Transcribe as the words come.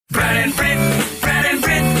and Brit. Brad and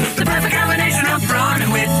Brit, the perfect combination of brawn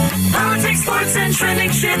and wit. Politics, sports, and trending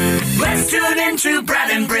shit. Let's tune into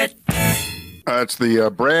Brad and Brit. It's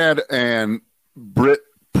the Brad and Brit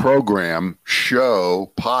program,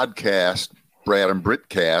 show, podcast, Brad and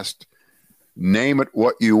Britcast. Name it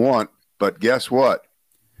what you want, but guess what?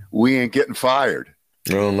 We ain't getting fired.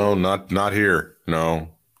 No, not here. No.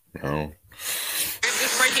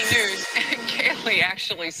 Just breaking news. Kaylee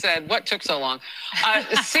actually said, what took so long?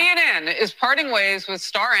 CNN is parting ways with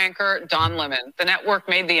star anchor Don Lemon. The network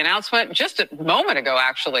made the announcement just a moment ago,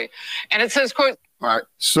 actually. And it says, quote, all right,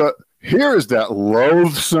 so here is that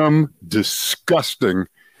loathsome, disgusting,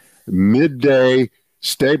 midday,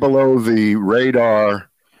 stay below the radar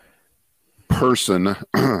person,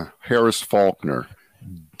 Harris Faulkner,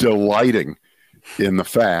 delighting in the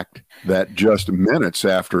fact that just minutes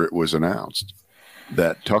after it was announced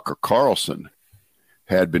that Tucker Carlson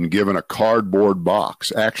had been given a cardboard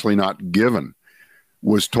box, actually not given,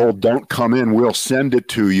 was told, don't come in, we'll send it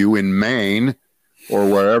to you in Maine or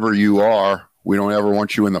wherever you are. We don't ever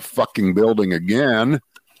want you in the fucking building again.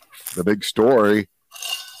 The big story,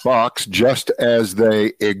 Fox, just as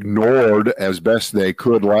they ignored as best they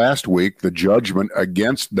could last week the judgment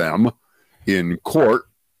against them in court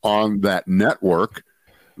on that network,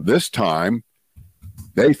 this time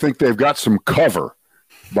they think they've got some cover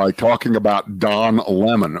by talking about Don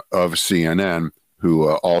Lemon of CNN, who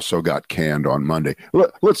also got canned on Monday.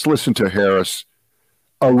 Let's listen to Harris,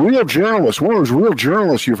 a real journalist, one of those real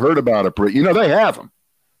journalists you've heard about it, Britt. You know, they have them.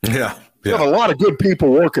 Yeah. They have a lot of good people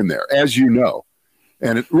working there, as you know.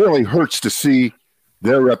 And it really hurts to see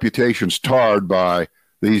their reputations tarred by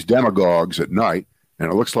these demagogues at night. And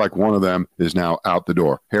it looks like one of them is now out the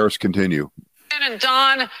door. Harris, continue. and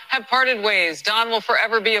Don have parted ways. Don will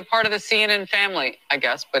forever be a part of the CNN family, I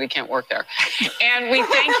guess, but he can't work there. And we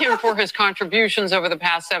thank him for his contributions over the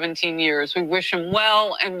past 17 years. We wish him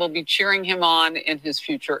well and will be cheering him on in his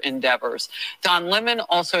future endeavors. Don Lemon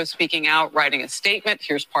also speaking out, writing a statement.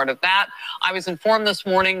 Here's part of that. I was informed this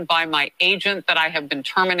morning by my agent that I have been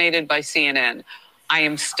terminated by CNN. I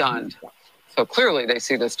am stunned. So clearly they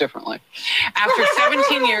see this differently. After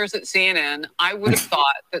 17 years at CNN, I would have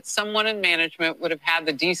thought that someone in management would have had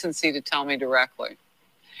the decency to tell me directly.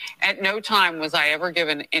 At no time was I ever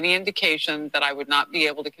given any indication that I would not be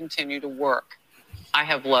able to continue to work. I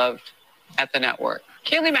have loved at the network.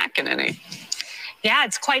 Kaylee McEnany. Yeah,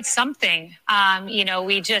 it's quite something.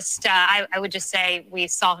 We just, I would just say we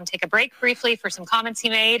saw him take a break briefly for some comments he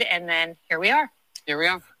made, and then here we are. Here we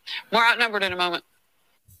are. More outnumbered in a moment.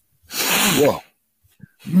 Whoa,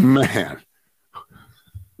 man.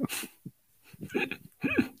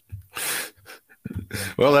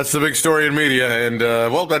 Well, that's the big story in media. And,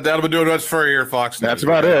 that'll be doing what's for here, Fox. That's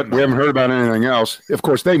about it. We haven't heard about anything else. Of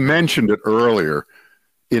course, they mentioned it earlier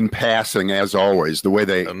in passing, as always, the way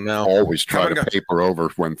they always try to paper over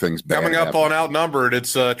when things bad Coming up happen. on Outnumbered,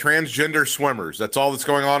 it's transgender swimmers. That's all that's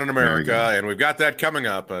going on in America, and we've got that coming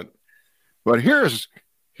up. But here's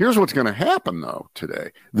what's going to happen, though, today.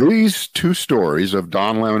 These two stories of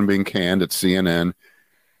Don Lemon being canned at CNN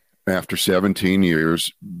after 17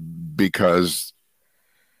 years because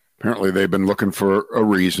apparently they've been looking for a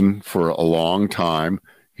reason for a long time.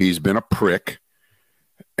 He's been a prick,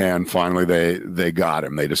 and finally they got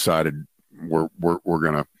him. They decided we're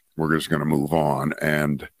just gonna move on.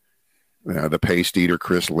 And the paste eater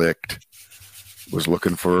Chris Licht was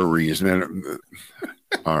looking for a reason. And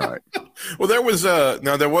all right. Well, there was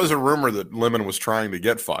a rumor that Lemon was trying to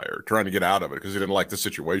get fired, trying to get out of it because he didn't like the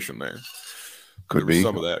situation there. Could be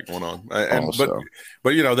some of that going on.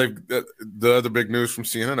 But the other big news from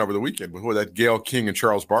CNN over the weekend before that Gayle King and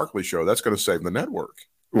Charles Barkley show, that's going to save the network.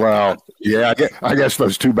 Well, yeah, I guess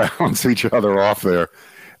those two balance each other off there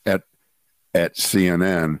at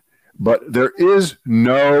CNN. But there is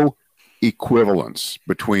no equivalence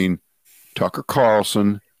between Tucker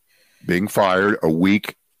Carlson being fired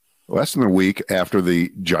less than a week after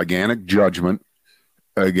the gigantic judgment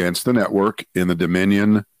against the network in the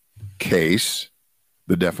Dominion case,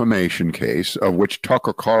 the defamation case, of which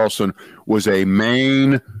Tucker Carlson was a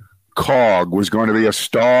main cog, was going to be a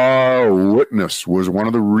star witness, was one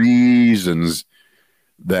of the reasons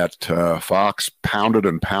that Fox pounded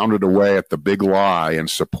away at the big lie and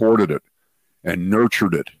supported it and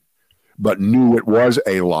nurtured it, but knew it was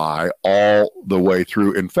a lie all the way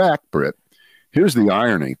through. In fact, Britt, here's the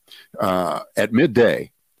irony. At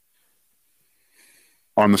midday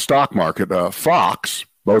on the stock market, Fox,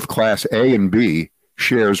 both Class A and B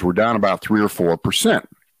shares were down about 3 or 4%.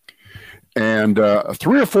 And 3 or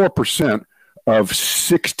 4% of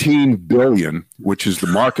 16 billion, which is the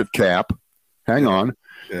market cap,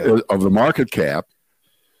 of the market cap,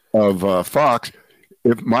 of Fox,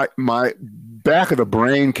 if my back of the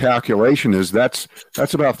brain calculation is that's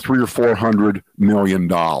about $300 or $400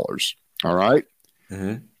 million. All right.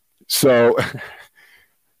 Mm-hmm. So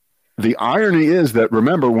the irony is that,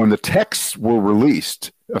 remember, when the texts were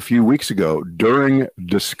released a few weeks ago during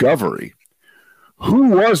Discovery, who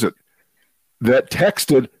was it that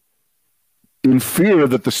texted in fear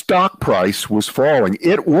that the stock price was falling?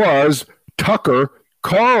 It was Tucker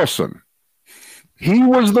Carlson. He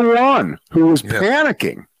was the one who was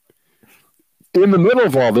panicking in the middle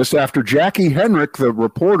of all this after Jackie Henrich, the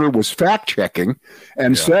reporter, was fact-checking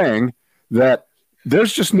and saying that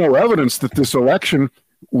there's just no evidence that this election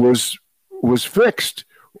was fixed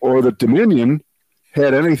or that Dominion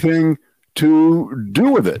had anything to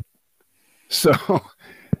do with it. So,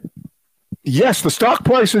 yes, the stock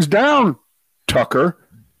price is down, Tucker.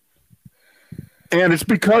 And it's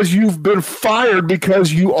because you've been fired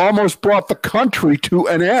because you almost brought the country to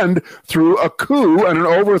an end through a coup and an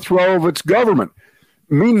overthrow of its government.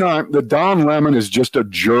 Meanwhile, the Don Lemon is just a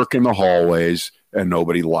jerk in the hallways and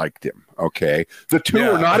nobody liked him. Okay. The two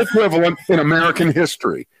are not equivalent in American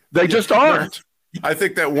history. They just aren't. I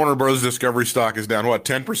think that Warner Bros. Discovery stock is down,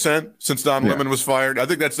 10% since Don Lemon was fired? I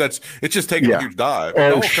think that's it's just taking a huge dive.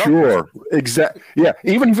 Oh, sure. Exactly. Yeah.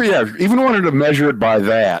 Even wanted to measure it by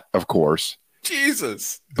that, of course.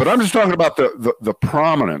 Jesus. But I'm just talking about the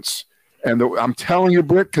prominence. And I'm telling you,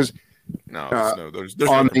 Britt, because there's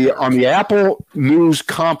on the Apple News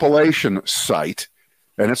compilation site,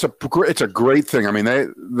 and it's a great thing. I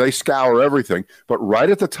mean, they scour everything, but right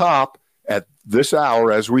at the top at this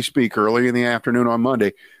hour, as we speak, early in the afternoon on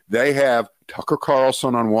Monday, they have Tucker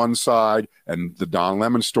Carlson on one side and the Don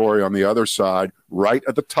Lemon story on the other side, right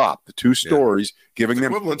at the top. The two stories giving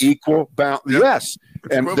them equal balance. Yep. Yes,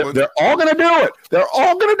 and they're all going to do it. They're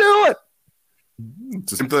all going to do it.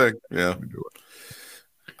 It's the same thing. Yeah.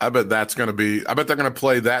 I bet they're going to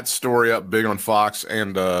play that story up big on Fox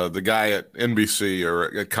and the guy at NBC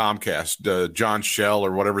or at Comcast, John Schell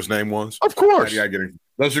or whatever his name was. Of course.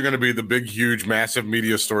 Those are going to be the big, huge, massive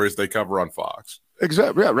media stories they cover on Fox.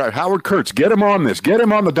 Exactly. Yeah, right. Howard Kurtz, get him on this. Get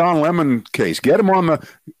him on the Don Lemon case. Get him on the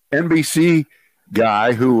NBC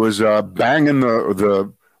guy who was banging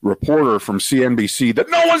the reporter from CNBC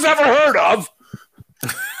that no one's ever heard of.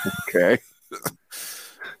 Okay.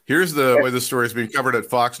 Here's the way the story is being covered at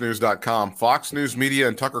foxnews.com. Fox News Media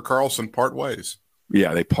and Tucker Carlson part ways.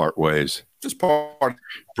 Yeah, they part ways. Just part.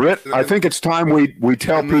 Britt, I think it's time we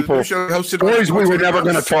tell people stories we were never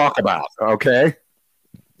going to talk about, okay?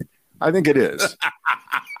 I think it is.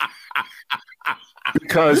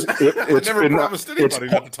 Because it's never promised anybody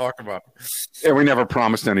not to talk about it. And we never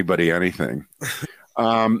promised anybody anything.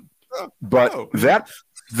 But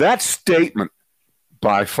that statement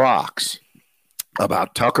by Fox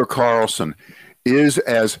about Tucker Carlson is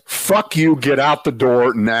as fuck you, get out the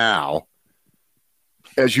door now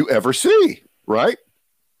as you ever see, right?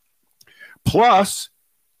 Plus,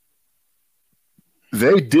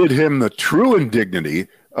 they did him the true indignity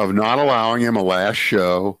of not allowing him a last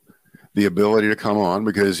show, the ability to come on,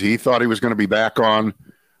 because he thought he was going to be back on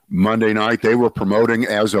Monday night. They were promoting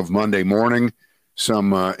as of Monday morning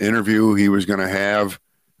some interview he was going to have,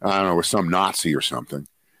 I don't know, with some Nazi or something.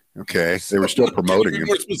 Okay, they were still promoting him.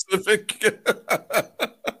 More specific.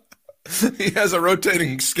 He has a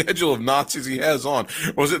rotating schedule of Nazis he has on.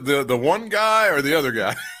 Was it the one guy or the other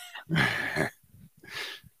guy?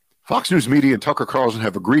 Fox News Media and Tucker Carlson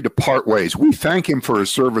have agreed to part ways. We thank him for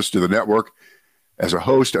his service to the network as a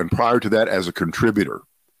host and prior to that as a contributor.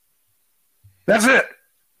 That's it.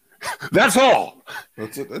 That's all.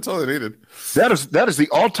 That's it. That's all they needed. That is the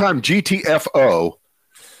all-time GTFO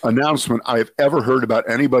announcement I have ever heard about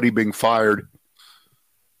anybody being fired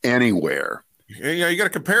anywhere. Yeah, you got to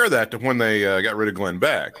compare that to when they got rid of Glenn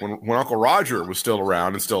Beck. When Uncle Roger was still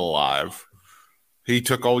around and still alive, he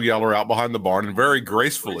took old Yeller out behind the barn and very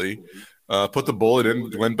gracefully put the bullet in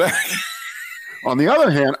Glenn Beck. On the other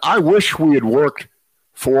hand, I wish we had worked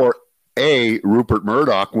for Rupert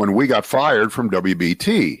Murdoch when we got fired from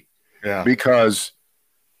WBT. Yeah. Because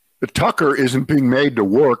Tucker isn't being made to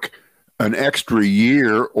work an extra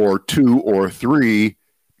year or 2 or 3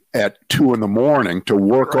 at 2 a.m. to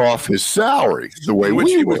work off his salary the way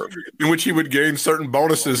we were. In which he would gain certain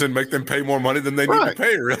bonuses and make them pay more money than they need to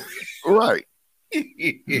pay, really. Right.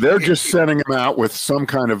 They're just sending him out with some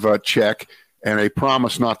kind of a check and a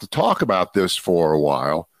promise not to talk about this for a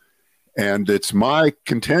while. And it's my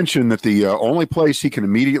contention that the only place he can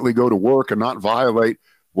immediately go to work and not violate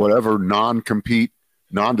whatever non-compete,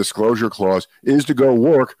 non-disclosure clause is to go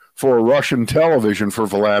work for Russian television for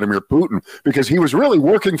Vladimir Putin, because he was really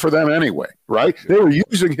working for them anyway, right? They were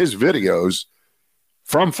using his videos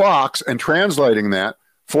from Fox and translating that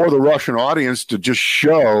for the Russian audience to just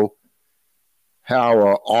show how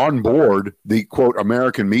on board the, quote,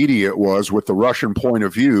 American media was with the Russian point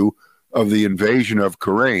of view of the invasion of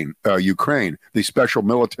Ukraine, the special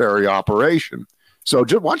military operation. So why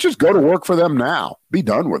don't you just go to work for them now? Be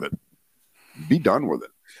done with it. Be done with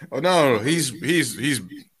it. Oh no, he's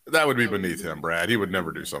that would be beneath him, Brad. He would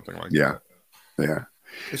never do something like that. Yeah.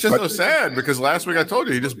 It's just so sad because last week I told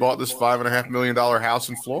you he just bought this $5.5 million house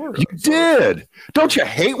in Florida. You did. Don't you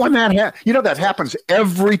hate when that happens? You know, that happens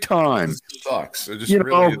every time. It sucks. It just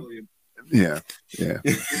Yeah.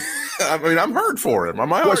 I mean, I'm hurt for him.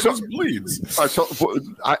 My heart just bleeds.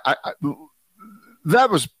 That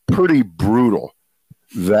was pretty brutal,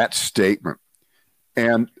 that statement.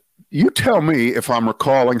 And you tell me if I'm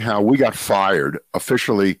recalling how we got fired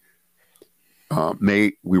officially.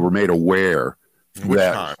 We were made aware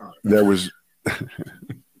that there was at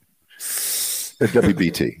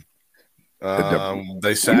WBT.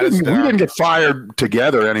 They sat us down. We didn't get fired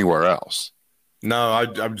together anywhere else. No,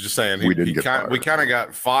 I'm just saying we kind of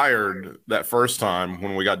got fired that first time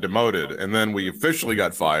when we got demoted, and then we officially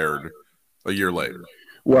got fired a year later.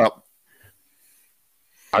 Well,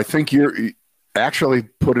 I think you're actually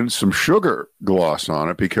putting some sugar gloss on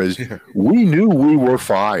it because we knew we were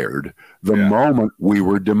fired the moment we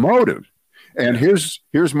were demoted. And here's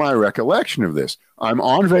my recollection of this. I'm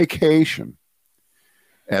on vacation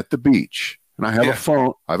at the beach, and I have a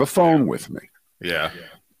phone. I have a phone with me. Yeah.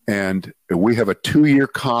 And we have a 2-year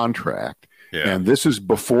contract, and this is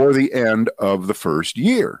before the end of the first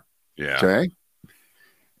year. Yeah. Okay.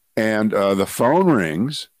 And the phone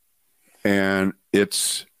rings, and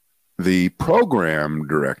it's the program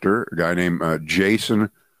director, a guy named Jason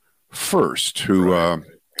First, who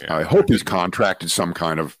I hope he's contracted some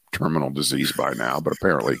kind of terminal disease by now, but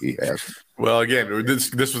apparently he hasn't. Well, again,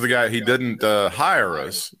 this was the guy. He didn't hire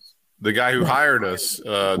us. The guy who hired us,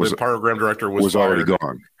 the program director, was already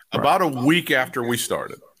gone. About a week after we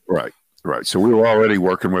started. Right. So we were already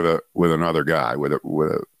working with another guy, with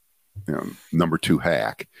a number 2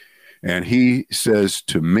 hack, and he says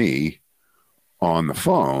to me on the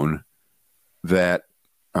phone that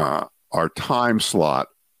our time slot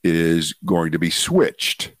is going to be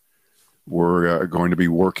switched. We're going to be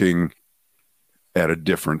working at a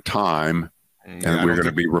different time, and we're going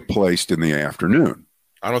to be replaced in the afternoon.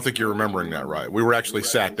 I don't think you're remembering that right. We were actually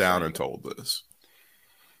sat down and told this.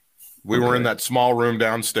 We were in that small room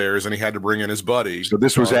downstairs, and he had to bring in his buddy. So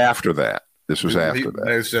this was after that. They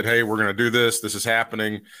said, hey, we're going to do this. This is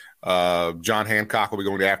happening. John Hancock will be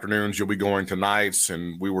going to afternoons. You'll be going to nights.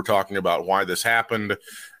 And we were talking about why this happened.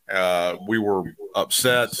 We were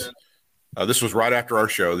upset. This was right after our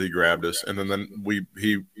show that he grabbed us. And then we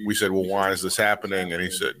said, well, why is this happening? And he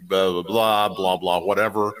said, blah, blah, blah, blah, blah,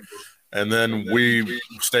 whatever. And then we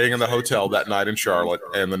staying in the hotel that night in Charlotte.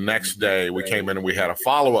 And the next day we came in and we had a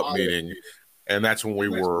follow-up meeting. And that's when we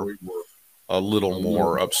were a little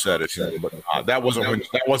more upset at him. But that wasn't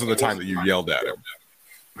the time that you yelled at him.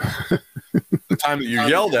 The time that you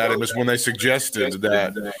yelled at him is when they suggested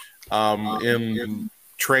that in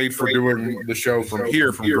trade for doing the show from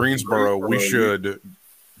here, from Greensboro, we should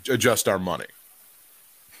adjust our money.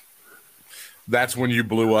 That's when you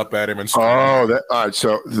blew up at him. And all right.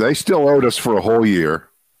 So they still owed us for a whole year.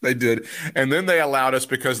 They did. And then they allowed us,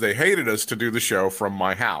 because they hated us, to do the show from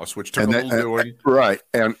my house, which took a little doing. Right.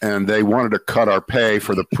 And they wanted to cut our pay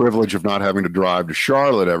for the privilege of not having to drive to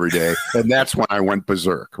Charlotte every day. And that's when I went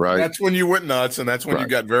berserk, right? That's when you went nuts, and that's when you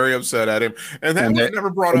got very upset at him. And that was never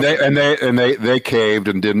brought up. They caved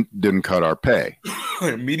and didn't cut our pay.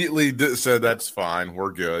 Immediately said, that's fine.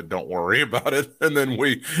 We're good. Don't worry about it. And then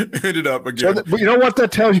we ended up again. But you know what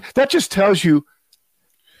that tells you? That just tells you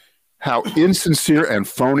how insincere and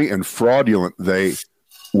phony and fraudulent they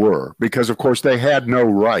were, because, of course, they had no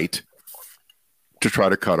right to try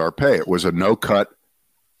to cut our pay. It was a no-cut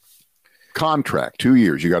contract. 2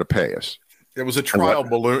 years, you got to pay us. It was a trial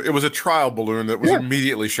balloon. It was a trial balloon that was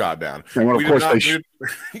immediately shot down. And of course,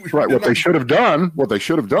 what they should have done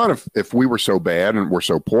if we were so bad and were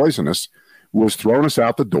so poisonous, was thrown us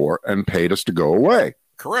out the door and paid us to go away.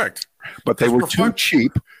 Correct. But they were too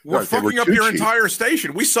cheap. We're fucking up your entire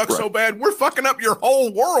station. We suck so bad. We're fucking up your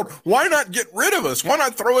whole world. Why not get rid of us? Why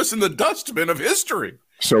not throw us in the dustbin of history?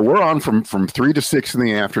 So we're on from 3 to 6 in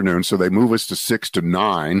the afternoon. So they move us to 6 to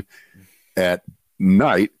 9 at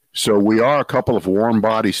night. So we are a couple of warm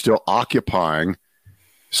bodies still occupying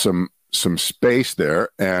some space there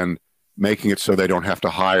and making it so they don't have to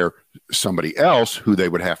hire somebody else who they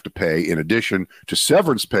would have to pay in addition to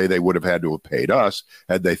severance pay they would have had to have paid us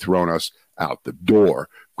had they thrown us out the door.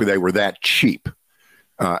 They were that cheap.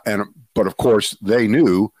 But of course, they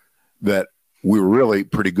knew that we were really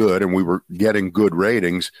pretty good and we were getting good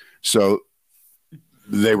ratings. So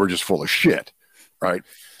they were just full of shit, right?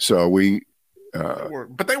 So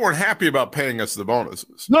but they weren't happy about paying us the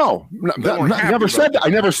bonuses. No, never said that. I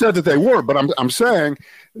never said that they were, but I'm saying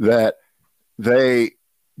that they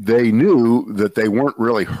knew that they weren't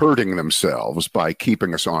really hurting themselves by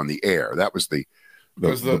keeping us on the air. That was the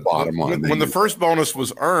bottom line. When the first bonus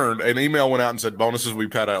was earned, an email went out and said, bonuses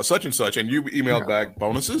we've had out such and such, and you emailed back,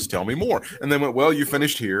 bonuses, tell me more. And then went, well, you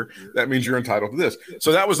finished here. That means you're entitled to this.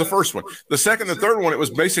 So that was the first one. The second, the third one, it was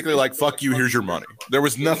basically like, fuck you, here's your money. There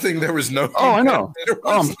was nothing, there was no. Oh, I know.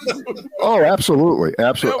 Absolutely.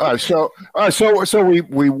 Absolutely. All right, so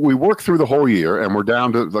we worked through the whole year and we're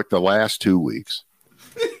down to like the last 2 weeks.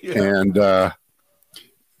 And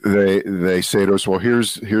they say to us, well,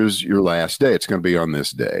 here's your last day. It's going to be on this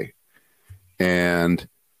day. And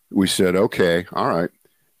we said, okay, all right.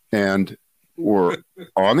 And we're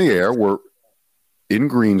on the air. We're in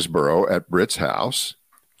Greensboro at Britt's house.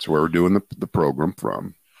 It's where we're doing the program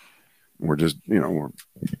from. We're just,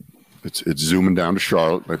 it's zooming down to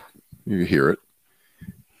Charlotte. Like, you hear it.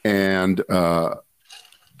 And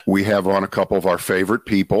we have on a couple of our favorite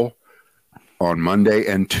people on Monday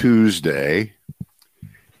and Tuesday.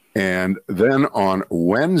 And then on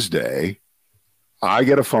Wednesday, I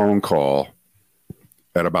get a phone call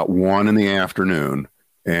at about 1 p.m,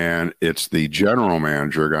 and it's the general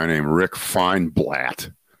manager, a guy named Rick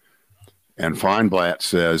Feinblatt. And Feinblatt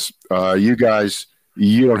says, you guys,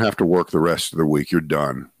 you don't have to work the rest of the week. You're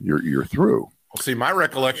done. You're through. Well, see, my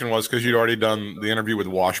recollection was because you'd already done the interview with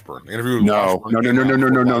Washburn. No.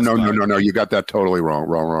 You got that totally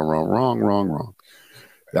wrong.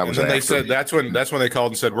 That was. And then they said that's when they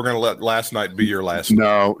called and said we're going to let last night be your last.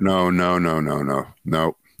 No. You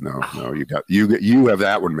have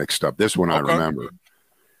that one mixed up. This one I remember.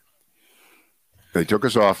 They took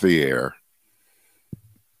us off the air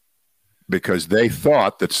because they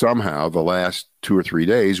thought that somehow the last 2 or 3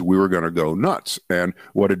 days we were going to go nuts. And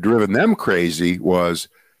what had driven them crazy was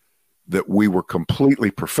that we were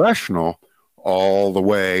completely professional all the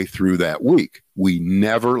way through that week. We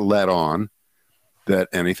never let on that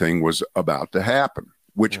anything was about to happen,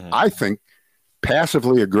 which I think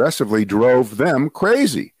passively aggressively drove them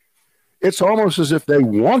crazy. It's almost as if they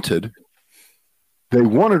wanted a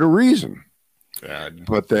reason.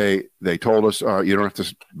 But they told us, you don't have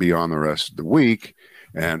to be on the rest of the week.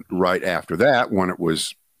 And right after that, when it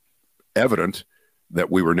was evident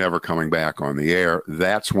that we were never coming back on the air,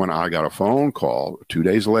 that's when I got a phone call 2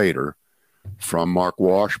 days later from Mark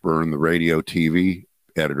Washburn, the radio TV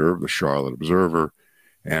editor of the Charlotte Observer,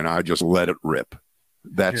 and I just let it rip.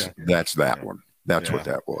 That's that one. That's what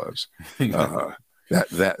that was.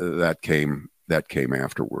 That came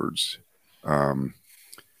afterwards.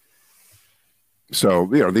 So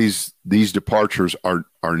these departures are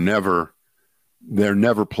never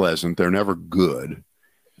pleasant. They're never good.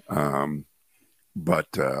 But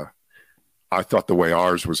I thought the way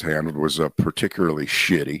ours was handled was particularly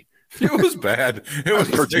shitty. It was bad. It was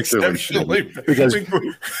exceptionally bad. Because if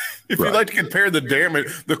you'd like to compare the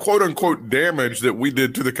damage, the quote unquote damage that we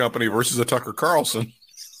did to the company versus a Tucker Carlson.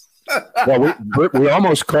 Well, we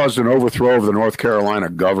almost caused an overthrow of the North Carolina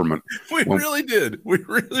government. Really did. We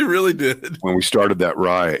really did. When we started that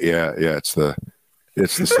riot. Yeah. It's the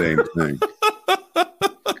same thing.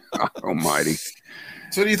 Almighty.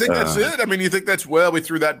 So do you think that's it? I mean, you think that's, we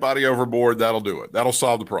threw that body overboard. That'll do it. That'll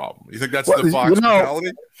solve the problem. You think that's the Fox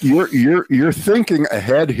mentality? You're thinking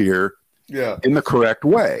ahead here in the correct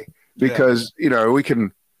way because,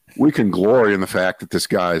 we can glory in the fact that this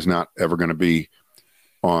guy is not ever going to be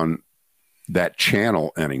on that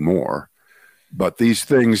channel anymore. But these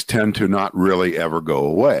things tend to not really ever go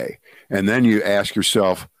away. And then you ask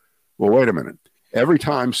yourself, well, wait a minute. Every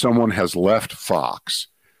time someone has left Fox,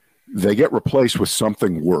 they get replaced with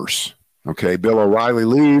something worse. Okay. Bill O'Reilly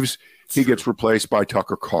leaves. He gets replaced by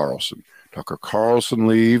Tucker Carlson. Tucker Carlson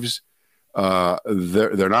leaves. They're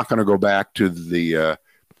not going to go back to the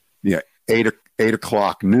 8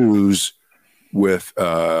 o'clock news with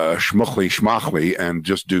schmuckly and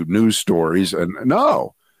just do news stories. And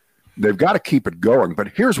no, they've got to keep it going.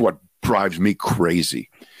 But here's what drives me crazy.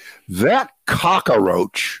 That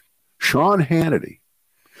cockroach, Sean Hannity,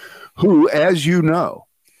 who, as you know,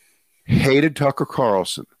 hated Tucker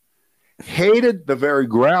Carlson, hated the very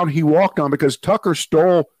ground he walked on because Tucker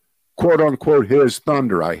stole, quote unquote, his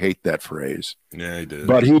thunder. I hate that phrase. Yeah, he did.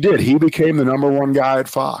 But he did. He became the number one guy at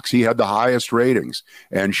Fox. He had the highest ratings.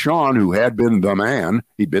 And Sean, who had been the man,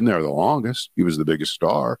 he'd been there the longest. He was the biggest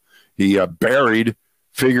star. He buried,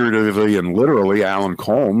 figuratively and literally, Alan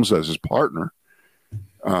Colmes as his partner.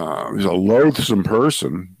 He's a loathsome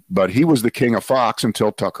person, but he was the king of Fox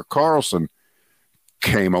until Tucker Carlson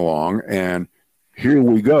came along. And here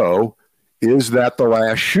we go. Is that the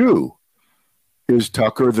last shoe? Is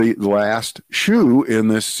Tucker the last shoe in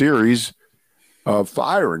this series of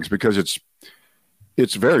firings? Because it's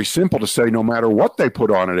very simple to say, no matter what they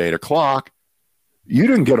put on at 8 o'clock, you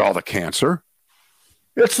didn't get all the cancer.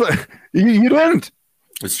 It's like, you didn't.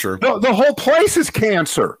 It's true. The whole place is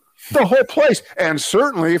cancer. The whole place. And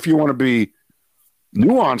certainly, if you want to be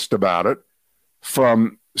nuanced about it,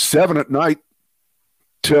 from 7 at night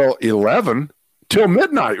till 11, till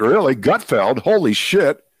midnight, really, Gutfeld, holy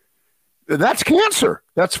shit, that's cancer.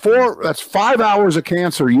 That's 5 hours of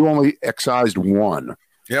cancer. You only excised one.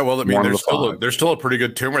 Yeah, well, I mean, there's still a pretty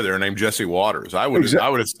good tumor there named Jesse Waters. I would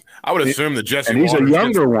assume that Jesse, and he's Waters a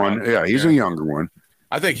younger one. Yeah, he's a younger one.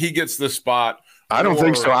 I think he gets the spot. I don't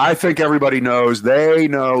think so. I think everybody knows. They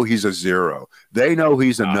know he's a zero. They know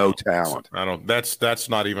he's a no talent. That's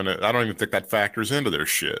not even. I don't even think that factors into their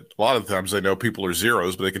shit. A lot of the times they know people are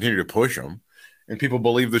zeros, but they continue to push them, and people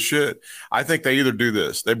believe the shit. I think they either do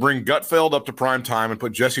this: they bring Gutfeld up to prime time and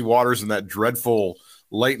put Jesse Waters in that dreadful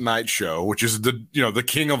late night show, which is the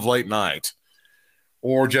king of late night,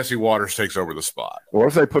 or Jesse Waters takes over the spot. Or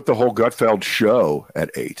if they put the whole Gutfeld show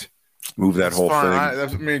at 8. Move that whole thing.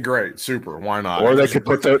 That's great, super. Why not? Or they could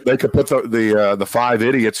put the 5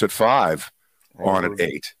 idiots at 5 on at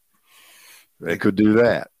 8. They could do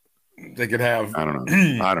that. They could have. I don't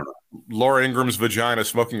know. Laura Ingram's vagina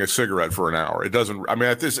smoking a cigarette for an hour. It doesn't. I mean,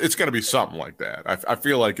 it's going to be something like that. I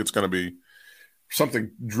feel like it's going to be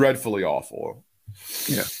something dreadfully awful.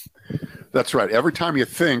 Yeah, that's right. Every time you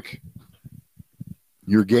think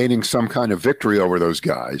you're gaining some kind of victory over those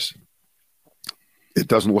guys, it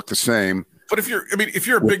doesn't look the same. But if you are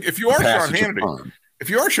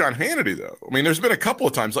Sean Hannity, though, I mean, there's been a couple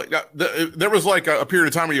of times like there was like a period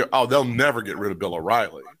of time where they'll never get rid of Bill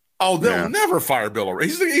O'Reilly. Oh, they'll never fire Bill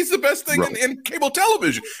O'Reilly. He's the best thing in cable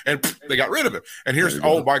television, and they got rid of him. And here's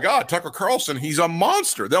my God, Tucker Carlson, he's a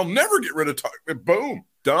monster. They'll never get rid of Tucker. Boom,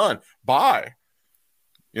 done, bye.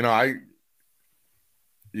 You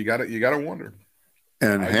gotta wonder.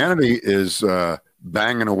 And Hannity is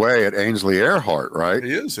banging away at Ainsley Earhart, right?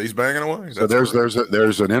 He is. He's banging away. So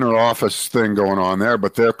there's an inner office thing going on there,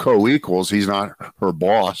 but they're co-equals. He's not her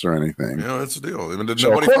boss or anything. Yeah, that's the deal.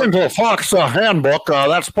 So according to the Fox handbook,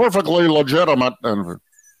 that's perfectly legitimate.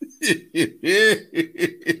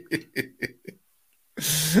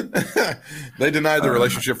 They denied the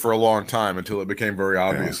relationship for a long time until it became very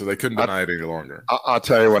obvious, so they couldn't deny it any longer. I'll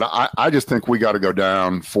tell you what, I just think we got to go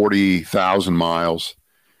down 40,000 miles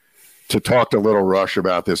to talk to Little Rush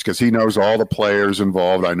about this, because he knows all the players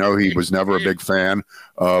involved. I know he was never a big fan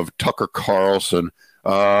of Tucker Carlson.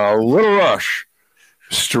 Little Rush,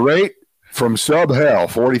 straight from sub-hell,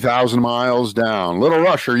 40,000 miles down. Little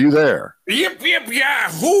Rush, are you there? Yip,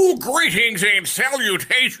 yahoo! Greetings and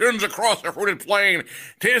salutations across the fruited plain.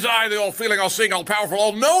 'Tis I, the old feeling, all seeing, all powerful,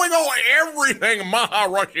 all knowing, all everything,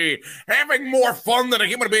 Maharashi. Having more fun than a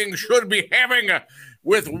human being should be having,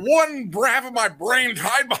 with one half of my brain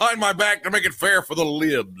tied behind my back to make it fair for the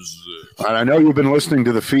libs. I know you've been listening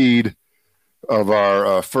to the feed of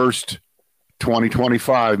our first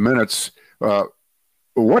 25 minutes.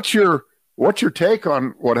 What's your take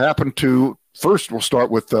on what happened to? First, we'll start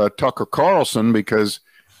with Tucker Carlson, because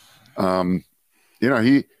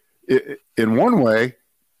he in one way,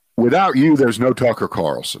 without you, there's no Tucker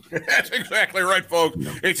Carlson. That's exactly right, folks.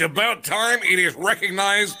 It's about time it is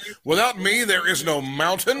recognized. Without me, there is no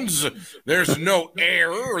mountains, there's no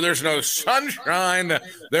air, there's no sunshine,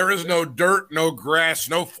 there is no dirt, no grass,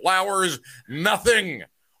 no flowers, nothing.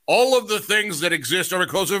 All of the things that exist are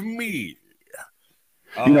because of me.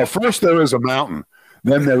 First there is a mountain,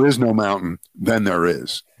 then there is no mountain, then there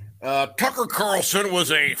is. Tucker Carlson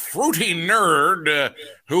was a fruity nerd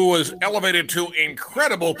who was elevated to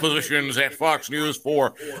incredible positions at Fox News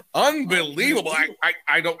for unbelievable.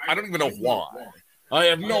 I don't even know why. I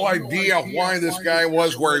have no idea why this guy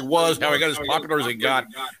was where he was, how he got as popular as he got,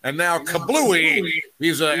 and now kablooey,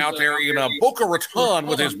 he's out there in Boca Raton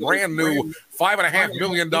with his brand new $5.5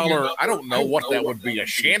 million. I don't know what that would be, a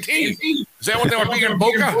shanty. Is that what that would be in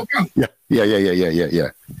Boca? Yeah.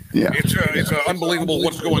 It's unbelievable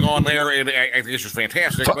what's going on there, and I think it's just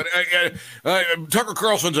fantastic. But Tucker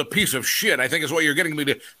Carlson's a piece of shit, I think is what you're getting me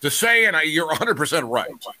to say, and you're 100% right.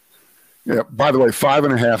 Yeah. By the way,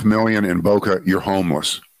 $5.5 million in Boca, you're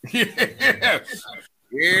homeless. Yes,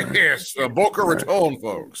 Boca Raton,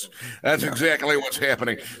 folks. That's exactly what's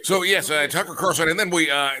happening. So yes, Tucker Carlson, and then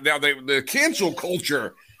the cancel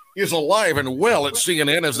culture is alive and well at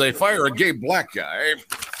CNN as they fire a gay black guy.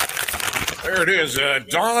 There it is.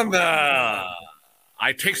 Don,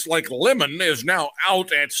 I Taste Like Lemon is now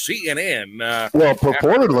out at CNN. Well,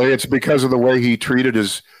 purportedly, it's because of the way he treated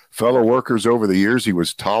his fellow workers over the years. He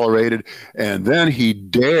was tolerated. And then he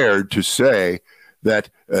dared to say that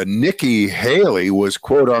Nikki Haley was,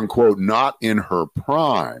 quote unquote, not in her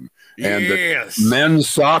prime. And that men's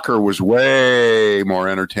soccer was way more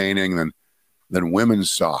entertaining than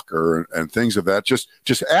women's soccer and things of that.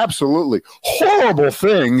 Just absolutely horrible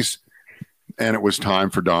things. And it was time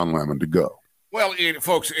for Don Lemon to go. Well,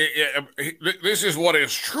 folks, this is what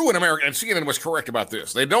is true in America, and CNN was correct about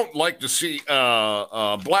this. They don't like to see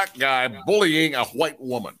a black guy bullying a white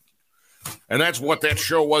woman. And that's what that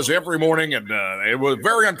show was every morning, and it was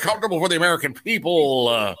very uncomfortable for the American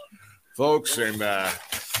people, folks. And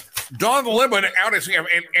Don Lemon out at CNN,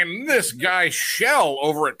 and this guy Shell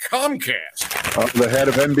over at Comcast. The head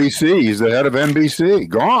of NBC. He's the head of NBC.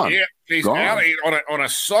 Gone. Yeah. He's out on a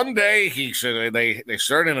Sunday. He said they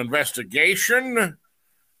started an investigation,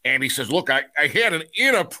 and he says, "Look, I had an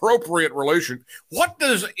inappropriate relation." What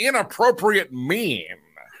does inappropriate mean?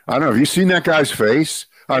 I don't know. Have you seen that guy's face?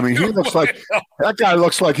 I mean, he looks like that guy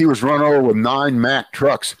looks like he was run over with 9 Mack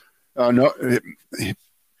trucks. Only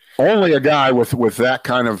a guy with that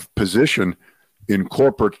kind of position in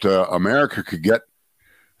corporate America could get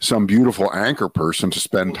some beautiful anchor person to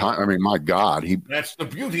spend time. I mean, my God, that's the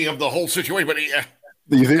beauty of the whole situation. But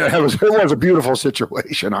you think it was a beautiful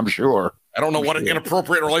situation, I'm sure. I don't know what an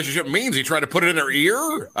inappropriate relationship means. He tried to put it in her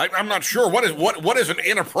ear. I'm not sure. What is an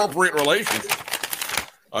inappropriate relationship?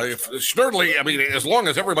 Certainly, I mean, as long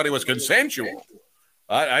as everybody was consensual,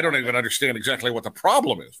 I don't even understand exactly what the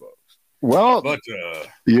problem is, folks. Well, but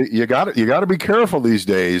you got to be careful these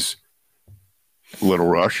days, Little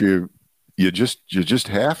Rush. You just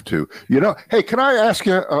have to. Hey, can I ask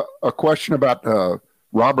you a question about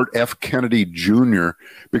Robert F. Kennedy Jr.?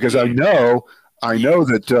 Because I know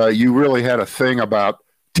that you really had a thing about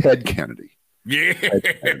Ted Kennedy.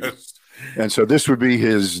 Yes. And so this would be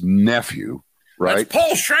his nephew, right? That's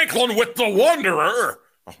Paul Shanklin with the Wanderer.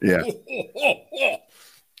 Yeah.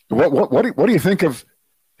 What do you think of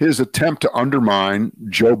his attempt to undermine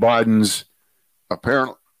Joe Biden's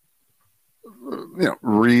apparent,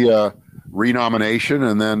 renomination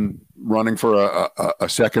and then running for a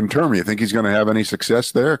second term? You think he's going to have any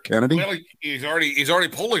success there, Kennedy? Well, he's already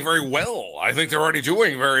polling very well. I think they're already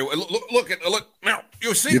doing very well. Look now.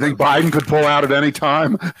 You see, you think Biden could pull out at any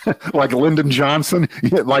time, like Lyndon Johnson,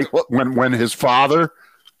 like when his father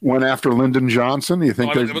went after Lyndon Johnson? You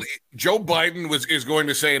think Joe Biden is going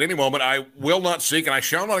to say at any moment, "I will not seek and I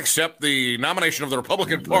shall not accept the nomination of the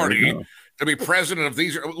Republican Party to be president of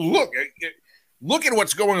these." Look at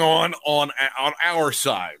what's going on our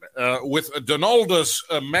side with Donaldus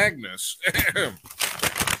Magnus.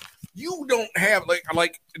 You don't have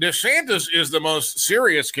like DeSantis is the most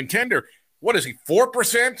serious contender. What is he,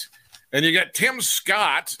 4%? And you got Tim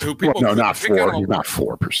Scott, who people not 4. He's not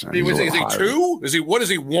 4%. Is he 2? Is he what is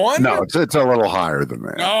he 1? No, it's a little higher than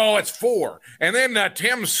that. No, it's 4. And then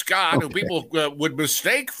Tim Scott, who people would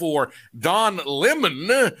mistake for Don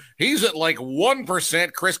Lemon, he's at like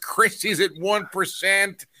 1%. Chris Christie's at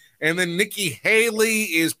 1%. And then Nikki Haley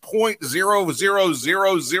is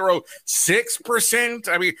 0.00006%.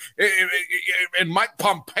 I mean, and Mike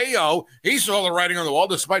Pompeo, he saw the writing on the wall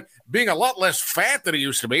despite being a lot less fat than he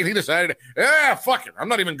used to be. And he decided, fuck it, I'm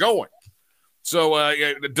not even going. So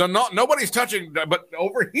nobody's touching. But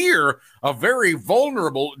over here, a very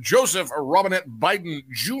vulnerable Joseph Robinette Biden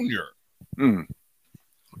Jr., who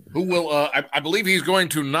will, I believe he's going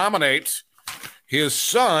to nominate his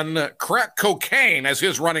son, crack cocaine, as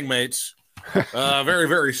his running mates very,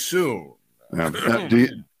 very soon. Do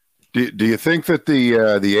you think that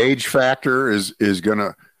the age factor is going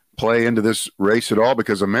to play into this race at all?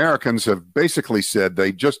 Because Americans have basically said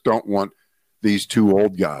they just don't want these two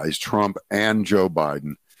old guys, Trump and Joe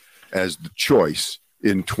Biden, as the choice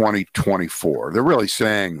in 2024. They're really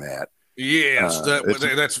saying that. Yes,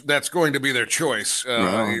 that's going to be their choice.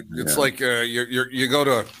 It's like you go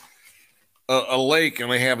to a lake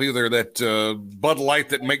and they have either that Bud Light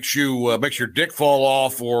that makes your dick fall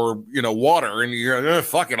off, or water, and you're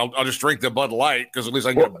fuck it, I'll just drink the Bud Light because at least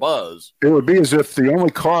I can get a buzz. It would be as if the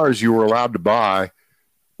only cars you were allowed to buy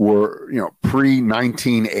were pre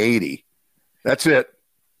 1980. That's it.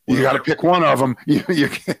 You got to pick one of them. You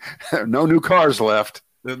can't, no new cars left.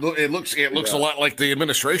 It looks a lot like the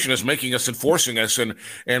administration is making us, enforcing us, and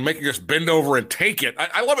making us bend over and take it.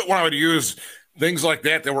 I love it when I would use things like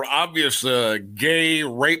that were obvious gay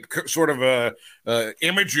rape sort of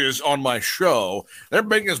images on my show. They're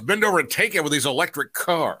making us bend over and take it with these electric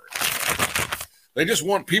cars. They just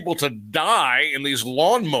want people to die in these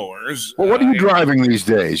lawnmowers. Well, what are you driving these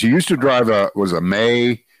days? You used to drive a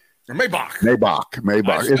Maybach.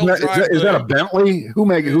 Is that a Bentley? Who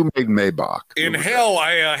made Maybach? In hell,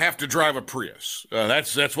 I have to drive a Prius.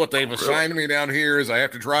 That's what they've assigned me down here. Is I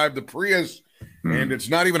have to drive the Prius, and it's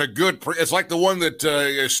not even a good. It's like the one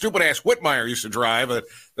that stupid ass Whitmire used to drive.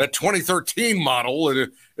 That 2013 model.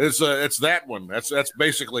 It's that one. That's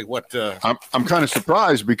basically what. I'm kind of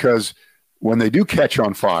surprised because when they do catch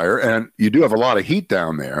on fire, and you do have a lot of heat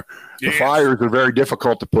down there, the fires are very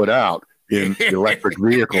difficult to put out in electric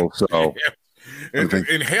vehicles. So.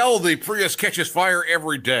 In hell, the Prius catches fire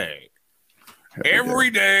every day. Every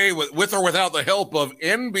day, with or without the help of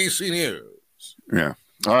NBC News. Yeah.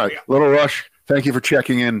 All right. Little Rush, thank you for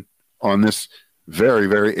checking in on this very,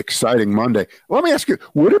 very exciting Monday. Let me ask you,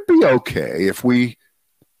 would it be okay if we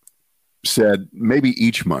said maybe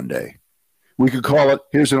each Monday we could call it,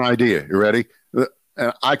 here's an idea. You ready? We'll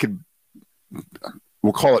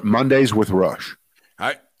call it Mondays with Rush.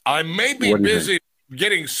 I may be busy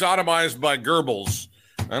getting sodomized by Goebbels.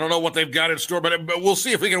 I don't know what they've got in store, but we'll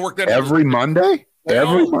see if we can work that every Monday.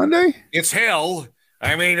 Every Monday, it's hell.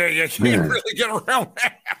 I mean, you can't really get around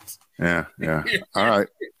that. Yeah. All right.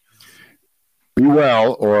 Be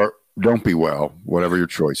well or don't be well, whatever your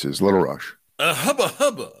choice is. Little Rush. Hubba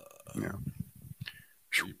hubba. Yeah.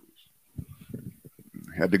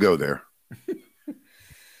 Had to go there.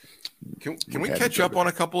 Can we catch up on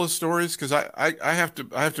a couple of stories? Because I have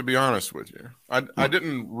to be honest with you. I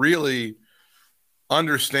didn't really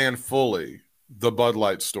understand fully the Bud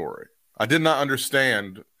Light story. I did not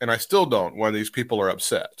understand, and I still don't, why these people are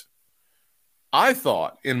upset. I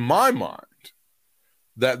thought, in my mind,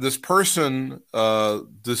 that this person,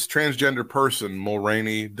 this transgender person,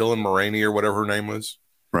 Dylan Mulroney, or whatever her name was,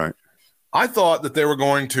 right? I thought that they were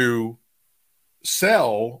going to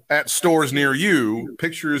sell at stores near you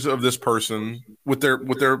pictures of this person with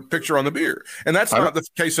their picture on the beer, and that's not the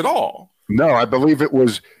case at all. No, I believe it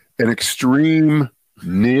was an extreme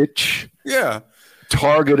niche,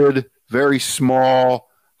 targeted, very small,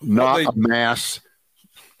 not a mass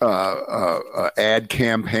ad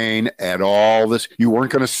campaign at all. This, you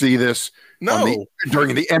weren't going to see this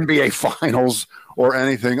during the NBA finals or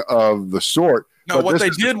anything of the sort. No, what they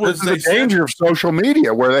did was the danger of social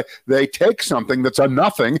media, where they take something that's a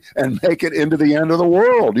nothing and make it into the end of the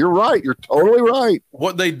world. You're right. You're totally right.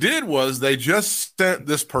 What they did was they just sent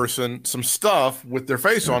this person some stuff with their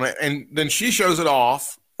face on it, and then she shows it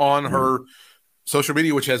off on her social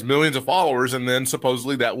media, which has millions of followers, and then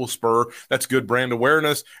supposedly that's good brand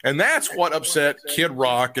awareness, and that's what upset Kid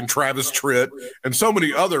Rock and Travis Tritt and so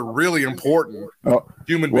many other really important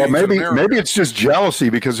human beings. Well, maybe it's just jealousy,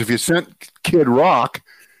 because if you sent Kid Rock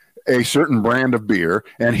a certain brand of beer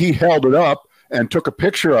and he held it up and took a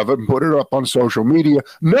picture of it and put it up on social media,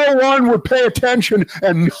 no one would pay attention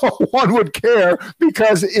and no one would care,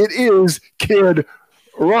 because it is Kid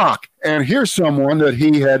Rock. And here's someone that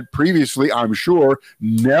he had previously, I'm sure,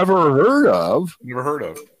 never heard of,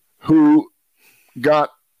 who got,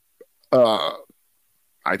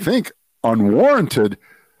 I think, unwarranted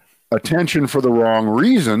attention for the wrong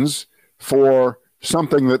reasons for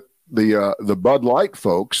something that the Bud Light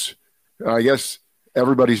folks, I guess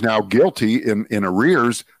everybody's now guilty in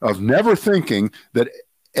arrears of never thinking that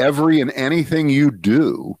every and anything you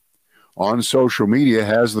do on social media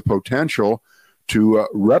has the potential to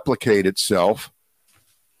replicate itself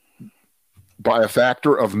by a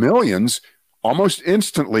factor of millions almost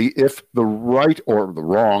instantly if the right or the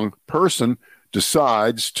wrong person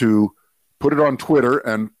decides to put it on Twitter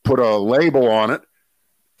and put a label on it,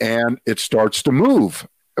 and it starts to move.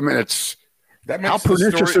 I mean, how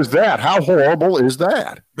pernicious is that? How horrible is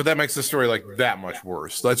that? But that makes the story like that much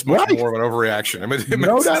worse. That's much more of an overreaction. I mean,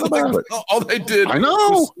 no doubt about it. All they did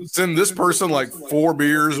was send this person like 4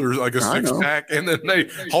 beers or like a 6-pack, and then they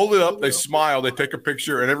hold it up, they smile, they take a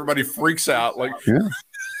picture, and everybody freaks out. Like,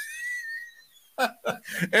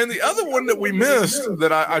 And the other one that we missed,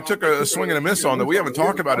 that I took a swing and a miss on, that we haven't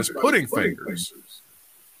talked about, is Pudding Fingers.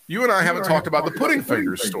 You and I haven't talked about the Pudding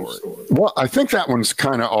Fingers story. Well, I think that one's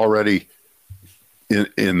kind of already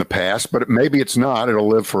in the past, but maybe it's not. It'll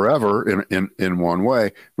live forever in one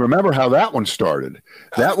way. Remember how that one started?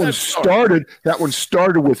 That one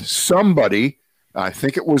started with somebody, I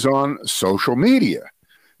think it was on social media,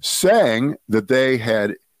 saying that they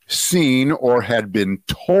had seen or had been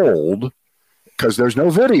told, because there's no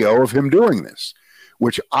video of him doing this,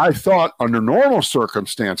 which I thought under normal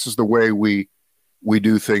circumstances, the way we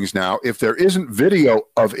do things now, if there isn't video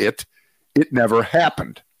of it, it never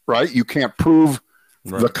happened, right? You can't prove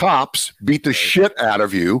the cops beat the shit out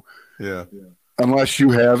of you unless you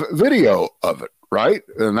have video of it, right?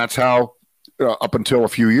 And that's how, up until a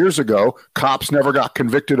few years ago, cops never got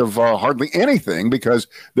convicted of hardly anything because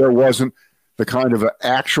there wasn't the kind of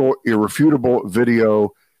actual irrefutable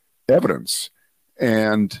video evidence.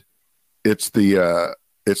 And it's the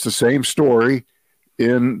same story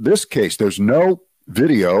in this case. There's no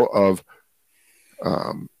video of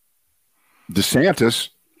DeSantis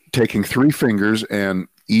taking 3 fingers and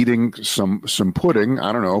eating some pudding.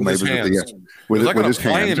 I don't know, with maybe with his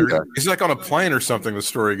hands. He's like on a plane or something. The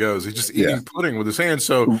story goes, he's just eating pudding with his hands.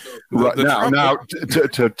 So now,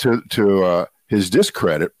 to his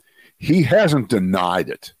discredit, he hasn't denied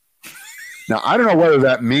it. Now, I don't know whether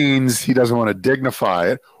that means he doesn't want to dignify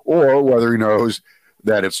it or whether he knows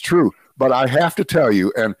that it's true. But I have to tell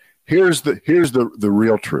you, and here's the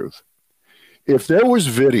real truth. If there was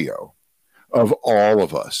video of all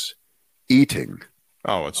of us eating,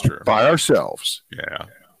 it's true, by ourselves,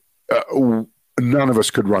 none of us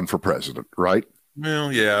could run for president, right?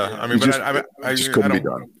 Well, yeah. I mean, it just couldn't be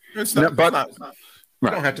done. It's not. You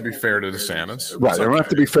don't have to be fair to DeSantis. Right. You don't have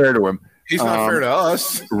to be fair to him. He's not fair to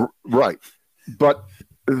us. Right. But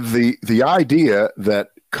the idea that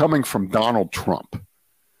coming from Donald Trump,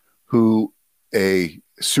 who a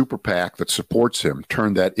super PAC that supports him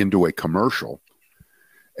turned that into a commercial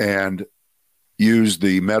and used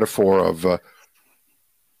the metaphor of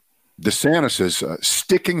DeSantis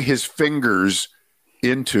sticking his fingers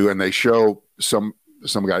into, and they show some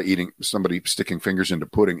guy somebody sticking fingers into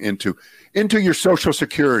pudding into your Social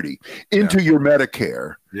Security, into your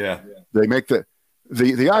Medicare. Yeah. They make the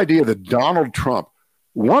idea that Donald Trump,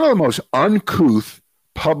 one of the most uncouth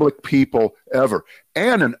public people ever,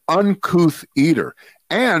 and an uncouth eater,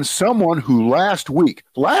 and someone who last week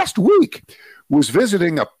was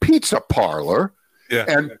visiting a pizza parlor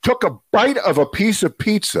and took a bite of a piece of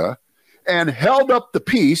pizza and held up the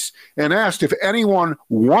piece and asked if anyone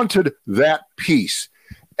wanted that piece,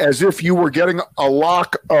 as if you were getting a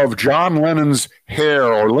lock of John Lennon's hair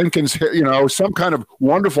or Lincoln's hair, some kind of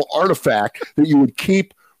wonderful artifact that you would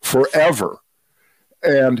keep forever.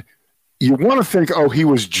 And you want to think, he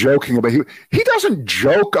was joking about it. He doesn't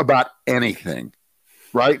joke about anything,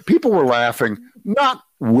 right? People were laughing, not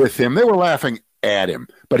with him. They were laughing at him.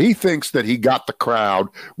 But he thinks that he got the crowd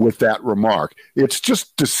with that remark. It's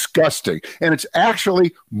just disgusting. And it's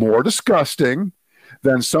actually more disgusting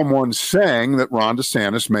than someone saying that Ron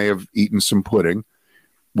DeSantis may have eaten some pudding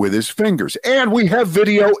with his fingers. And we have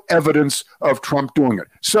video evidence of Trump doing it.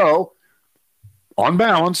 So, on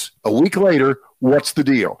balance, a week later, what's the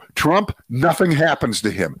deal? Trump, nothing happens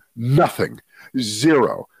to him. Nothing.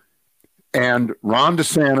 Zero. And Ron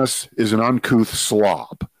DeSantis is an uncouth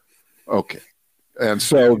slob. Okay. And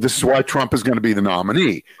so this is why Trump is going to be the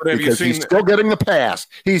nominee, because he's still getting the pass.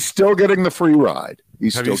 He's still getting the free ride.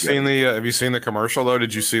 Have you seen the commercial though?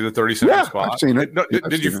 Did you see the 30-second spot? I've seen it.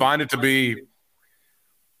 Did you find it to be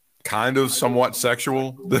kind of somewhat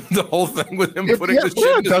sexual? The whole thing with him putting the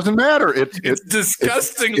shit. It doesn't matter. It's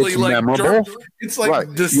disgustingly it's memorable. It's like right.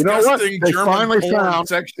 disgusting. You know what? They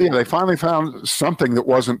German finally found something that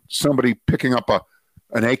wasn't somebody picking up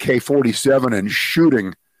an AK-47 and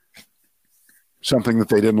shooting something that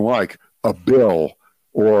they didn't like, a bill,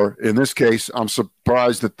 or in this case, I'm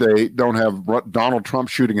surprised that they don't have Donald Trump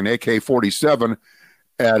shooting an AK-47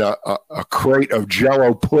 at a crate of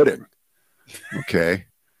Jell-O pudding. Okay.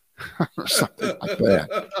 Or something like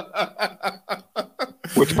that.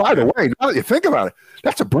 Which, by the way, now that you think about it,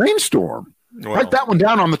 that's a brainstorm. Write that one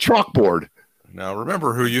down on the chalkboard. Now,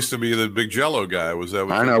 remember who used to be the big Jell-O guy? Was that?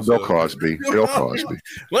 I know, Bill Cosby. Bill Cosby.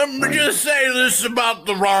 Let me just say this about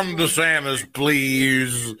the Ron DeSantis,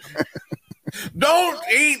 please. Don't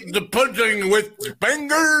eat the pudding with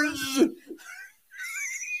fingers.